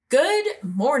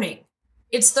Good morning.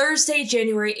 It's Thursday,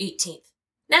 January 18th,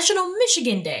 National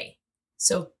Michigan Day.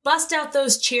 So bust out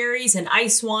those cherries and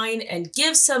ice wine and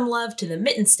give some love to the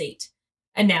Mitten State.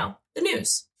 And now, the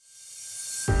news.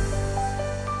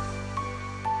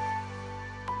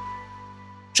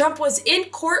 Trump was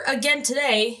in court again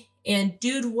today, and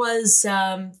dude was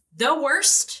the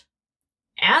worst,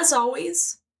 as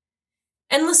always.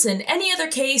 And listen, any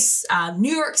other case,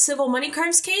 New York civil money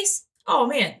crimes case, oh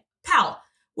man, pal,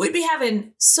 we'd be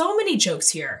having so many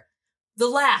jokes here. The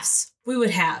laughs we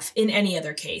would have in any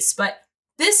other case. But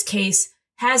this case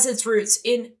has its roots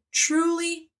in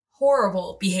truly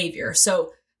horrible behavior.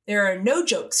 So there are no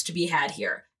jokes to be had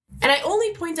here. And I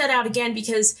only point that out again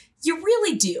because you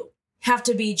really do have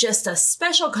to be just a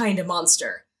special kind of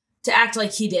monster to act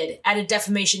like he did at a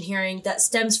defamation hearing that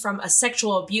stems from a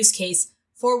sexual abuse case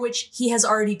for which he has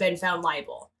already been found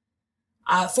liable.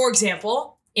 For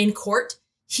example, in court,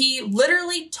 he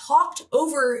literally talked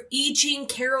over E. Jean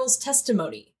Carroll's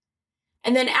testimony.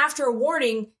 And then after a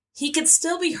warning, he could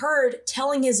still be heard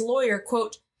telling his lawyer,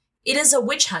 quote, "It is a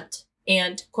witch hunt,"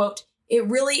 and, quote, "It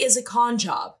really is a con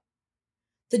job."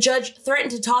 The judge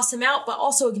threatened to toss him out, but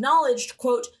also acknowledged,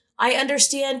 quote, "I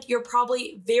understand you're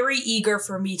probably very eager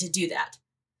for me to do that,"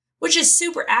 which is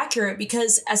super accurate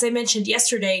because, as I mentioned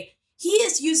yesterday, he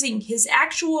is using his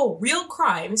actual real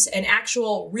crimes and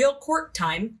actual real court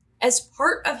time as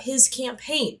part of his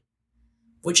campaign,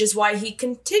 which is why he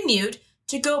continued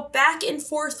to go back and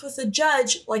forth with the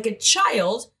judge like a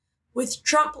child, with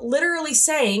Trump literally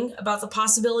saying about the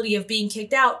possibility of being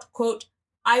kicked out, quote,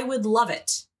 "I would love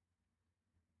it."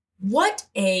 What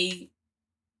a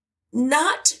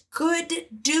not good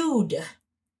dude.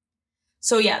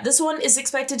 So yeah, this one is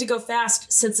expected to go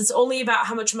fast since it's only about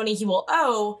how much money he will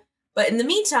owe, but in the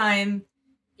meantime,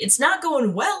 it's not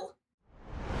going well.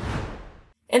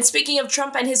 And speaking of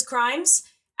Trump and his crimes,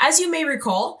 as you may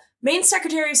recall, Maine's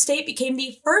Secretary of State became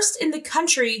the first in the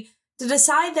country to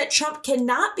decide that Trump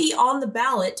cannot be on the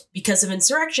ballot because of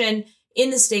insurrection in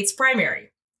the state's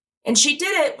primary. And she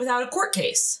did it without a court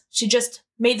case. She just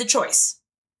made the choice.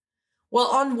 Well,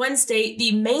 on Wednesday,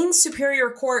 the Maine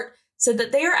Superior Court said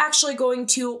that they are actually going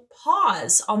to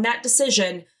pause on that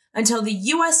decision until the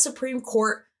U.S. Supreme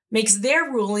Court makes their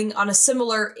ruling on a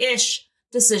similar-ish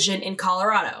decision in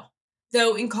Colorado.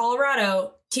 Though in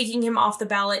Colorado, kicking him off the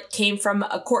ballot came from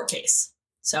a court case.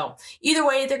 So either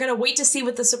way, they're going to wait to see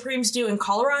what the Supremes do in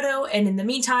Colorado, and in the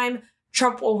meantime,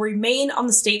 Trump will remain on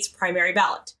the state's primary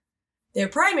ballot. Their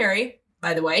primary,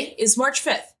 by the way, is March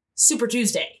 5th, Super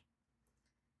Tuesday.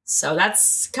 So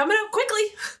that's coming up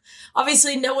quickly.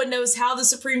 Obviously, no one knows how the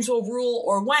Supremes will rule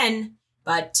or when,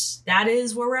 but that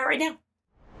is where we're at right now.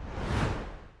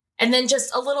 And then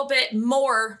just a little bit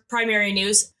more primary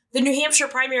news. The New Hampshire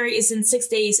primary is in 6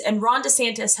 days, and Ron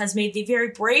DeSantis has made the very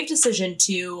brave decision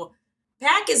to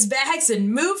pack his bags and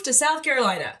move to South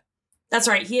Carolina. That's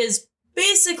right, he is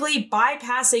basically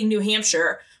bypassing New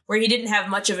Hampshire, where he didn't have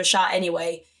much of a shot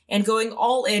anyway, and going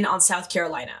all in on South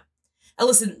Carolina. Now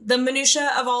listen, the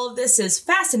minutia of all of this is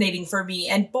fascinating for me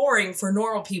and boring for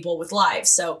normal people with lives,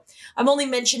 so I'm only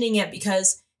mentioning it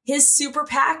because his super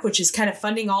PAC, which is kind of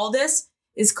funding all of this,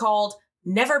 is called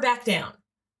Never Back Down.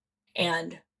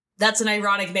 And that's an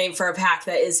ironic name for a PAC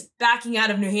that is backing out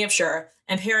of New Hampshire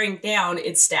and paring down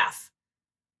its staff.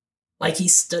 Like he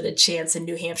stood a chance in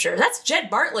New Hampshire. That's Jed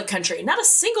Bartlett country. Not a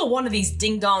single one of these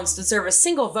ding-dongs deserve a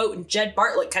single vote in Jed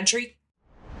Bartlett country.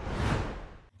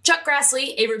 Chuck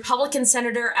Grassley, a Republican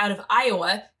senator out of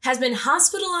Iowa, has been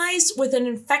hospitalized with an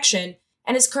infection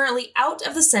and is currently out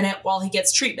of the Senate while he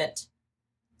gets treatment.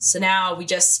 So now we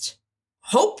just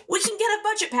hope we can get a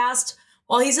budget passed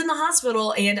while he's in the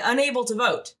hospital and unable to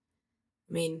vote.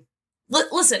 I mean,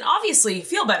 listen, obviously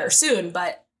feel better soon,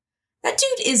 but that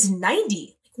dude is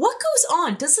 90. What goes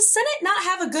on? Does the Senate not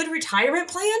have a good retirement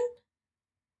plan?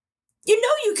 You know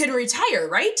you can retire,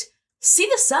 right? See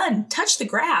the sun, touch the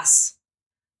grass.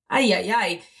 Ay, ay,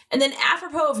 ay. And then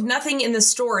apropos of nothing in the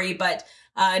story, but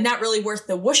not really worth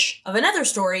the whoosh of another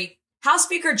story, House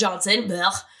Speaker Johnson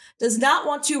does not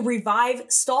want to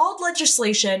revive stalled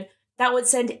legislation that would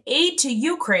send aid to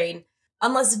Ukraine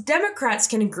unless Democrats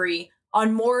can agree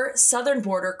on more southern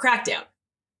border crackdown.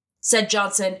 Said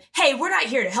Johnson, "Hey, we're not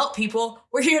here to help people.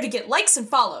 We're here to get likes and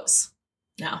follows."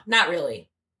 No, not really.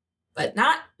 But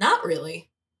not really.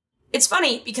 It's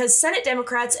funny because Senate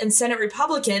Democrats and Senate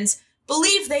Republicans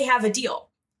believe they have a deal.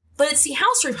 But it's the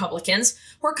House Republicans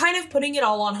who are kind of putting it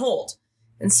all on hold.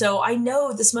 And so I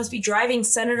know this must be driving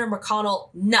Senator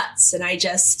McConnell nuts. And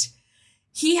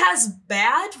he has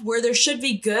bad where there should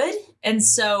be good. And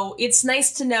so it's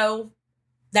nice to know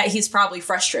that he's probably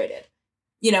frustrated.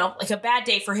 You know, like a bad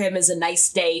day for him is a nice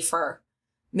day for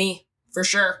Me, for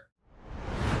sure.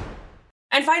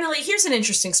 And finally, here's an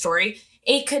interesting story.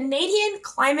 A Canadian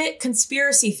climate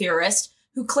conspiracy theorist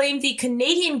who claimed the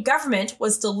Canadian government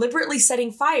was deliberately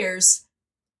setting fires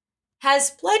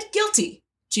has pled guilty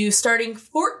to starting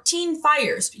 14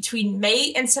 fires between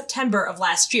May and September of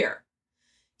last year.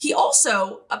 He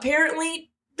also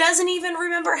apparently doesn't even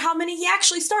remember how many he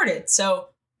actually started. So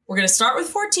we're going to start with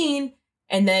 14,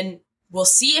 and then we'll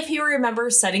see if he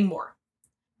remembers setting more.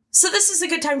 So this is a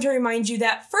good time to remind you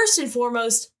that, first and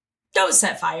foremost, don't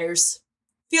set fires.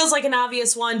 Feels like an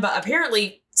obvious one, but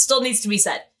apparently still needs to be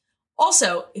said.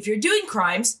 Also, if you're doing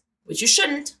crimes, which you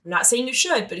shouldn't, I'm not saying you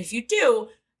should, but if you do,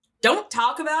 don't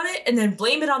talk about it and then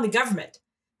blame it on the government.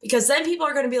 Because then people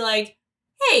are going to be like,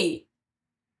 hey,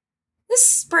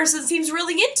 this person seems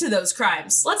really into those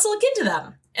crimes. Let's look into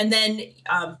them. And then,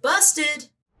 busted.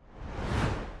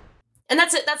 And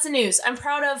that's it. That's the news. I'm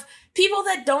proud of people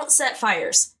that don't set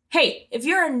fires. Hey, if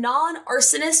you're a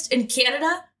non-arsonist in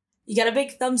Canada, you got a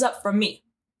big thumbs up from me.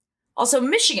 Also,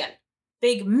 Michigan,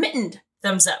 big mittened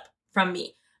thumbs up from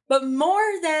me. But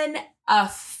more than a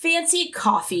fancy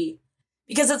coffee,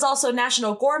 because it's also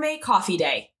National Gourmet Coffee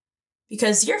Day.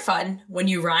 Because you're fun when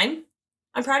you rhyme.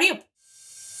 I'm proud of you.